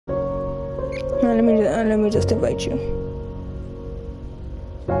Let me just invite you.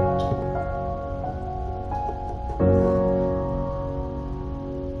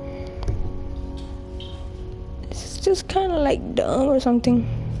 This is just kind of like dumb or something.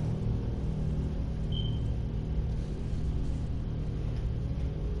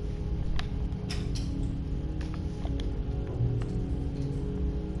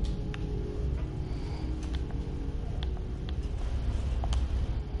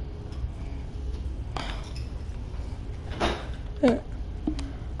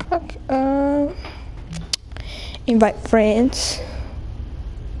 Okay, invite friends.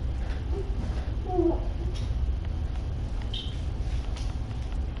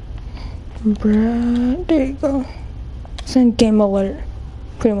 Bruh, there you go. Send game alert.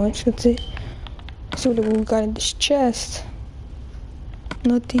 Pretty much, that's it. So what we got in this chest?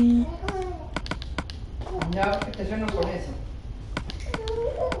 Nothing.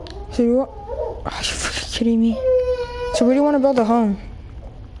 So you want? Are you freaking kidding me? So where do you want to build a home?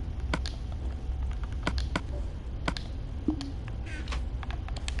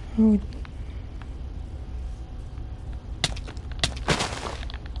 Oh.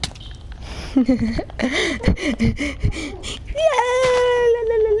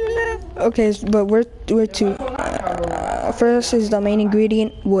 Okay, but where to? First is the main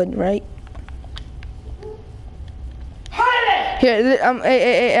ingredient, wood, right? Here, I'm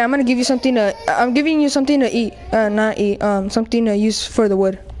gonna give you something to. I'm giving you something to eat. Not eat. Something to use for the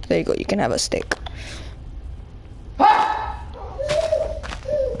wood. There you go. You can have a stick.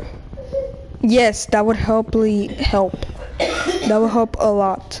 Yes, that would help. That would help a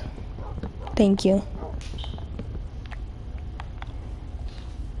lot. Thank you.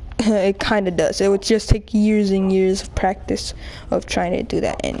 It kind of does. It would just take years and years of practice of trying to do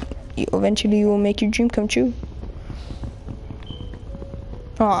that, and eventually you will make your dream come true.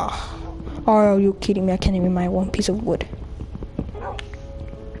 Ah, oh, are you kidding me? I can't even find one piece of wood.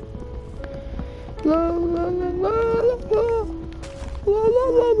 La la la la la la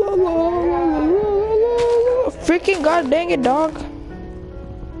la la la. Freaking god dang it, dog!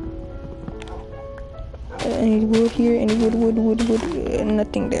 Any wood here? Any wood?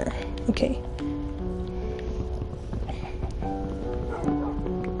 Nothing there. Okay.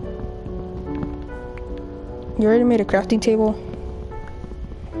 You already made a crafting table?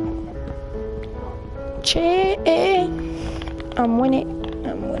 I'm winning.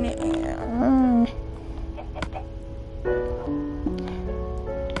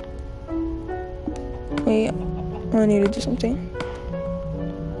 Wait, I need to do something.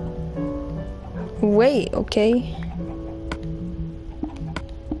 Wait, okay.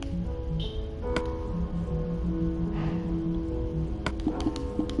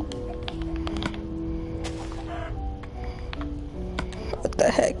 What the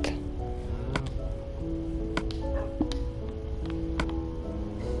heck?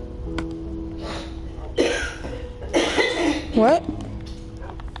 What?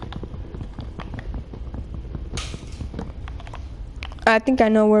 I think I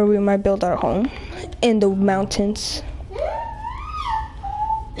know where we might build our home. In the mountains.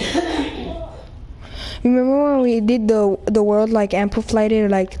 Remember when we did the world like amplified it,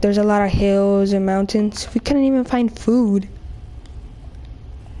 like there's a lot of hills and mountains? We couldn't even find food.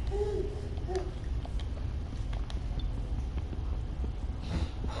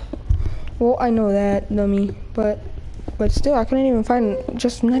 Well, I know that, dummy, but still, I couldn't even find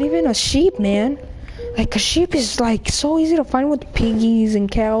just not even a sheep, man. Like a sheep is like so easy to find with piggies and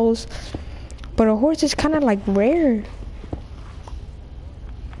cows, but a horse is kind of like rare.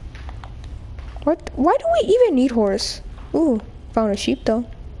 What? Why do we even need horse? Ooh, found a sheep though.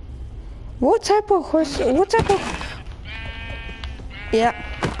 What type of horse? What type of? Yeah.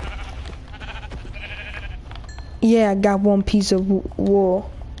 Yeah, I got one piece of wool.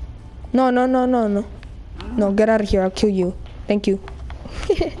 No, get out of here. I'll kill you. Thank you.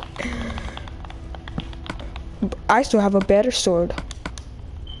 I still have a better sword.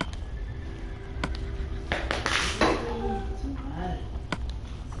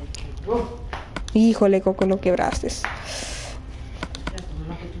 Híjole, Coco, lo quebraste.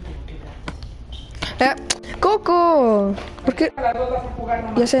 Coco! ¿Por qué?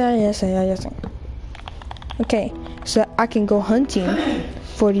 Ya sé. Okay, so I can go hunting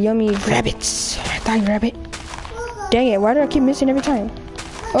for yummy rabbits. Die, rabbit. Dang it, why do I keep missing every time?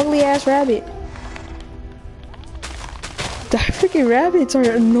 Ugly ass rabbit. The freaking rabbits are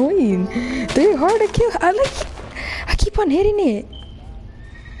annoying. They're hard to kill. I keep on hitting it.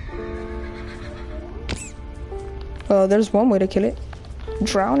 Oh, there's one way to kill it.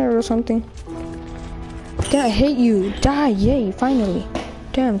 Drown it or something. Yeah, I hate you. Die, yay, finally.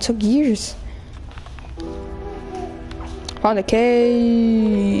 Damn, it took years. Found a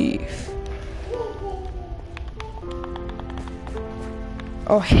cave.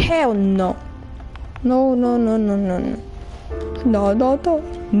 Oh hell no. No, no, no, no, no, no. No, no, no.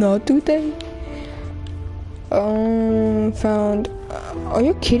 Not today. Found. Are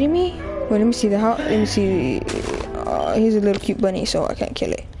you kidding me? Wait, let me see the house. Let me see. Here's a little cute bunny, so I can't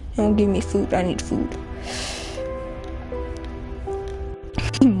kill it. It won't give me food. I need food.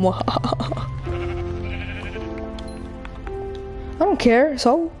 I don't care,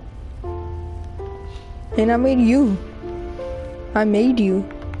 so. And I made you. I made you.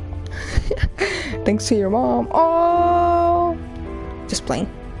 Thanks to your mom. Oh, just playing.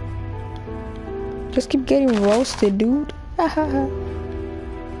 Just keep getting roasted, dude.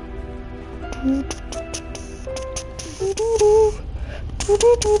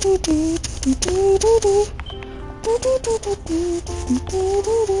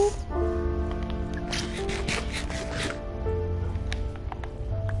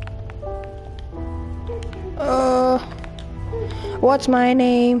 What's my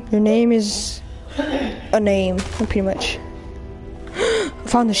name? Your name is a name, pretty much. I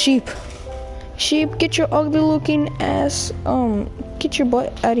found the sheep. Sheep, get your ugly looking ass, get your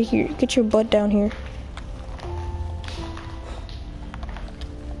butt out of here. Get your butt down here.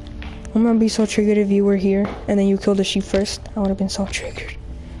 I'm gonna be so triggered if you were here and then you killed the sheep first. I would have been so triggered.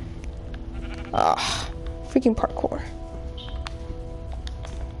 Ah, freaking parkour.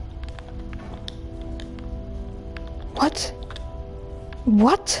 What?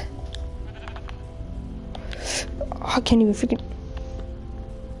 What? Oh, I can't even freaking...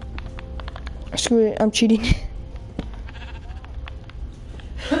 Screw it, I'm cheating.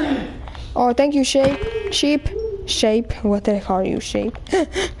 Oh, thank you, Shape. Sheep. Shape. What did I call you, Shape?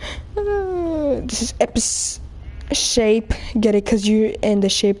 This is shape. Get it? Because you're in the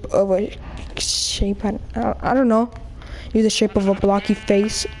shape of a shape. I don't know. You're the shape of a blocky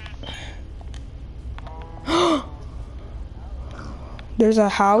face. There's a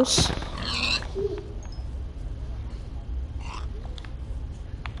house.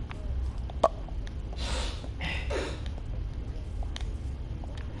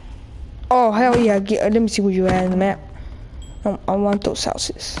 Oh hell yeah! Let me see where you at in the map. I want those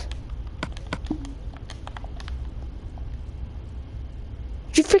houses.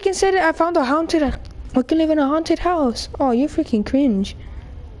 You freaking said it! I found a haunted. I can live in a haunted house. Oh, you're freaking cringe.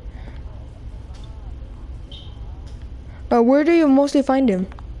 Where do you mostly find him?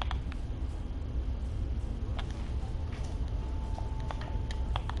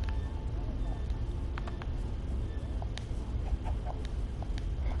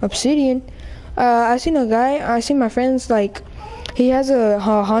 Obsidian. I seen a guy. I seen my friends, like, he has a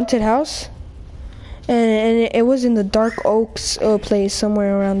haunted house, and it was in the Dark Oaks place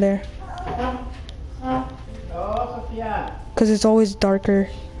somewhere around there. Cause it's always darker,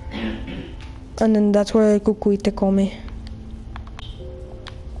 and then that's where Cucuy te come.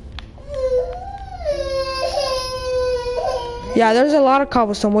 Yeah, there's a lot of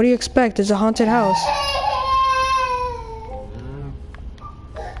cobblestone. What do you expect? It's a haunted house.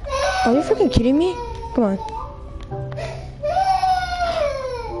 Are you freaking kidding me? Come on.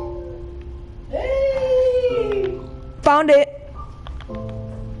 Found it.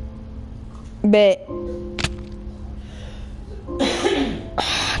 Bet.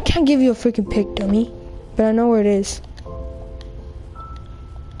 I can't give you a freaking pick, dummy. But I know where it is.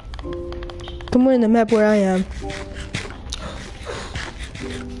 Somewhere in the map where I am.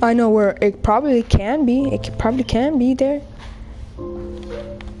 I know where it probably can be. It probably can be there.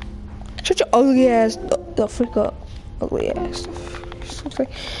 Such an ugly ass. The freak up. Ugly ass.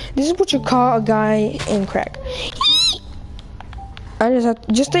 This is what you call a guy in crack. I just have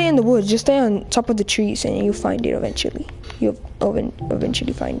to, just stay in the woods. Just stay on top of the trees and you'll find it eventually. You'll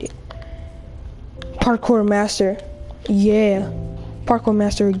eventually find it. Parkour master. Yeah. Parkour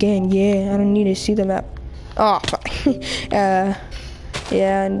master again. Yeah. I don't need to see the map. Oh, fuck.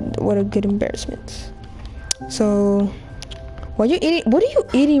 Yeah, and what a good embarrassment. So, what are you eating? What are you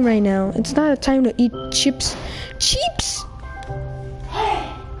eating right now? It's not a time to eat chips. Chips!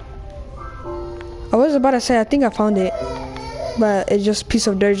 I was about to say, I think I found it. But it's just a piece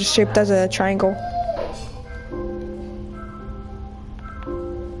of dirt just shaped as a triangle.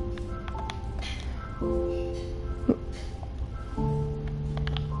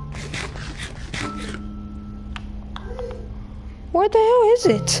 Where the hell is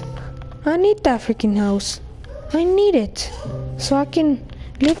it? I need that freaking house. I need it. So I can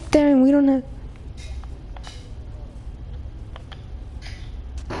live there and we don't have...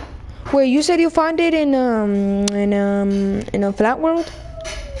 Wait, you said you found it in a flat world?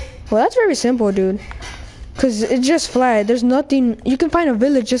 Well, that's very simple, dude. Cause it's just flat. There's nothing. You can find a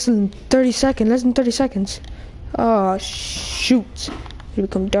village just in 30 seconds. Less than 30 seconds. Oh shoot! It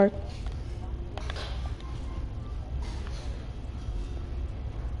become dark.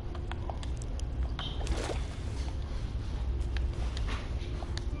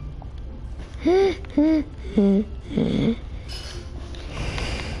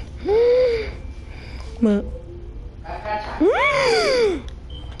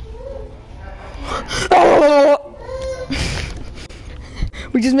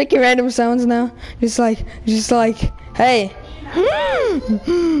 We're just making random sounds now. Just like, hey.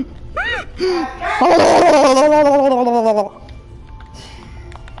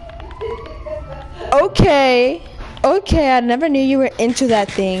 Okay, I never knew you were into that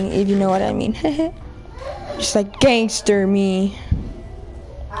thing, if you know what I mean. Just like gangster me.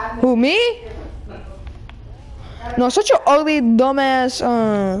 Who, me? No, such an ugly, dumbass,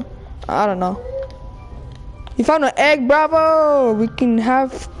 I don't know. You found an egg, bravo! We can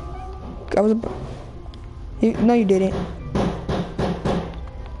have... No, you didn't.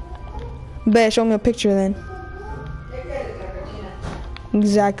 Bet, show me a picture then.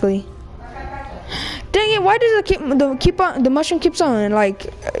 Exactly. Dang it! Why does the mushroom keeps on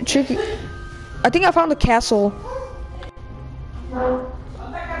like tricky? I think I found a castle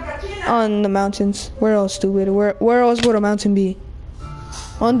on the mountains. Where else, stupid? Where else would a mountain be?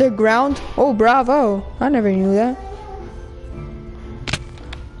 Underground? Oh, bravo! I never knew that.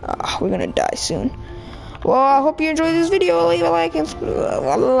 We're gonna die soon. Well, I hope you enjoyed this video. Leave a like and